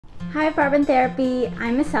Hi Carbon Therapy,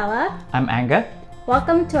 I'm Misella. I'm Anga.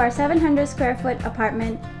 Welcome to our 700 square foot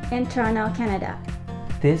apartment in Toronto, Canada.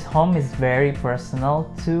 This home is very personal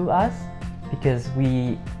to us because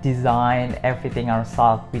we designed everything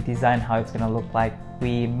ourselves. We designed how it's going to look like.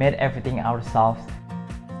 We made everything ourselves.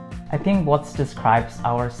 I think what describes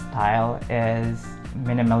our style is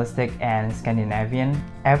minimalistic and Scandinavian.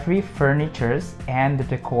 Every furniture and the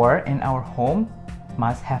decor in our home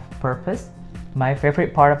must have purpose. My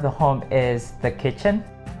favorite part of the home is the kitchen.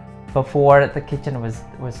 Before, the kitchen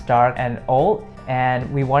was dark and old, and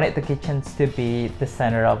we wanted the kitchens to be the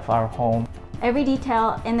center of our home. Every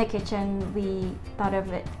detail in the kitchen, we thought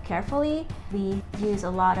of it carefully. We use a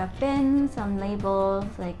lot of bins and labels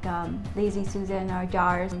like Lazy Susan or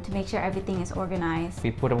jars to make sure everything is organized.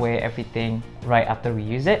 We put away everything right after we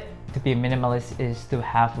use it. To be minimalist is to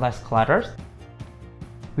have less clutters.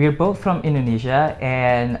 We are both from Indonesia,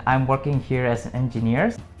 and I'm working here as an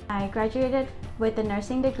engineer. I graduated with a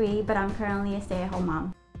nursing degree, but I'm currently a stay-at-home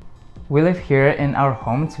mom. We live here in our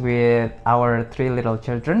homes with our 3 little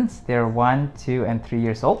children. They're 1, 2, and 3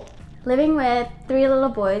 years old. Living with 3 little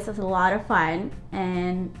boys is a lot of fun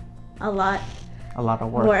and a lot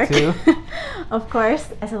of work too. Of course,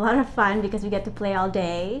 it's a lot of fun because we get to play all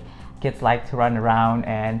day. Kids like to run around,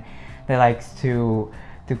 and they like to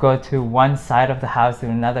go to one side of the house to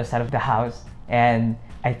another side of the house. And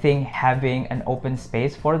I think having an open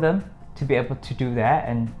space for them to be able to do that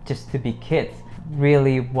and just to be kids,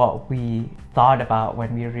 really what we thought about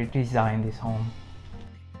when we redesigned this home.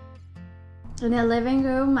 In the living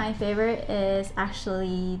room, my favorite is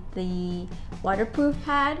actually the waterproof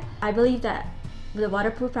pad. I believe that the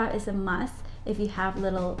waterproof pad is a must if you have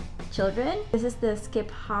little children. This is the Skip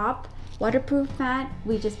Hop waterproof pad.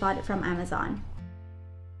 We just bought it from Amazon.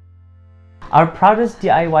 Our proudest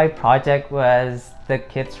DIY project was the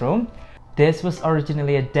kids' room. This was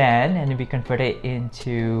originally a den, and we converted it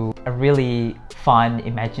into a really fun,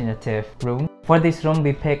 imaginative room. For this room,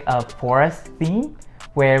 we picked a forest theme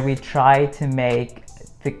where we try to make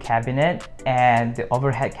the cabinet and the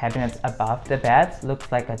overhead cabinets above the beds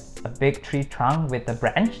looks like a big tree trunk with a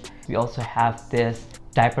branch. We also have this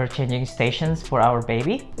diaper changing stations for our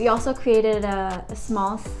baby. We also created a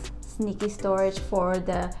small sneaky storage for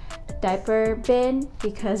the diaper bin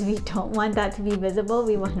because we don't want that to be visible.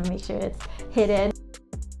 We want to make sure it's hidden.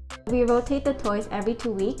 We rotate the toys every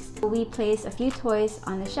 2 weeks. We place a few toys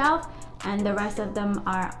on the shelf and the rest of them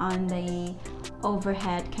are on the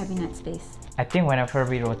overhead cabinet space. I think whenever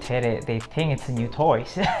we rotate it, they think it's a new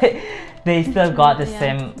toys. They still got the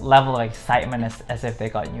same level of excitement as if they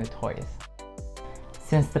got new toys.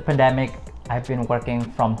 Since the pandemic, I've been working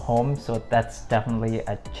from home, so that's definitely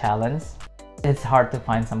a challenge. It's hard to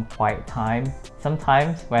find some quiet time.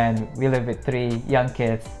 Sometimes when we live with 3 young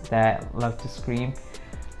kids that love to scream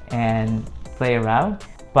and play around.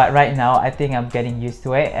 But right now, I think I'm getting used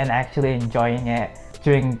to it and actually enjoying it.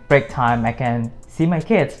 During break time, I can see my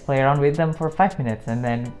kids, play around with them for 5 minutes and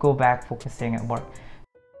then go back focusing at work.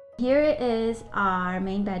 Here is our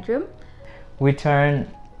main bedroom. We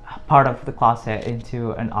turned part of the closet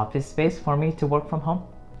into an office space for me to work from home.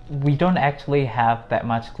 We don't actually have that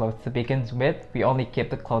much clothes to begin with. We only keep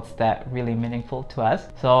the clothes that are really meaningful to us.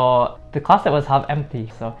 So the closet was half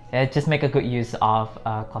empty. So it just make a good use of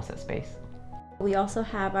closet space. We also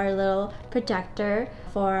have our little projector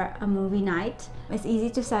for a movie night. It's easy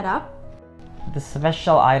to set up. The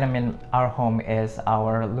special item in our home is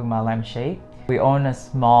our LUMA lampshade. We own a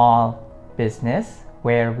small business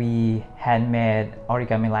where we handmade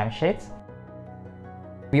origami lampshades.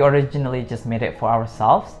 We originally just made it for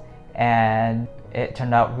ourselves and it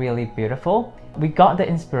turned out really beautiful. We got the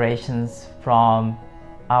inspirations from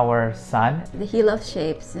our son. He loves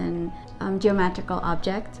shapes and geometrical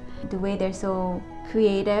objects. The way they're so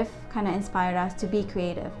creative kind of inspired us to be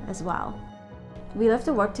creative as well. We love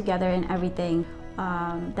to work together in everything.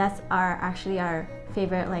 That's actually our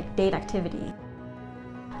favorite date activity.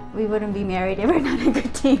 We wouldn't be married if we're not a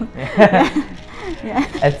good team. Yeah.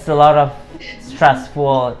 It's a lot of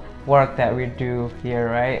stressful work that we do here,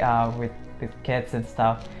 right? With kids and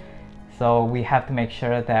stuff. So we have to make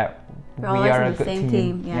sure that we are a good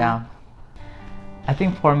team. Yeah. I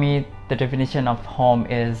think for me, the definition of home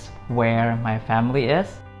is where my family is.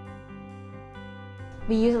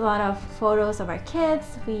 We use a lot of photos of our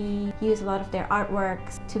kids. We use a lot of their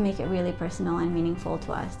artworks to make it really personal and meaningful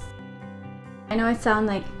to us. I know it sounds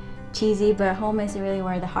like cheesy, but home is really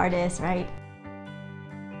where the heart is, right?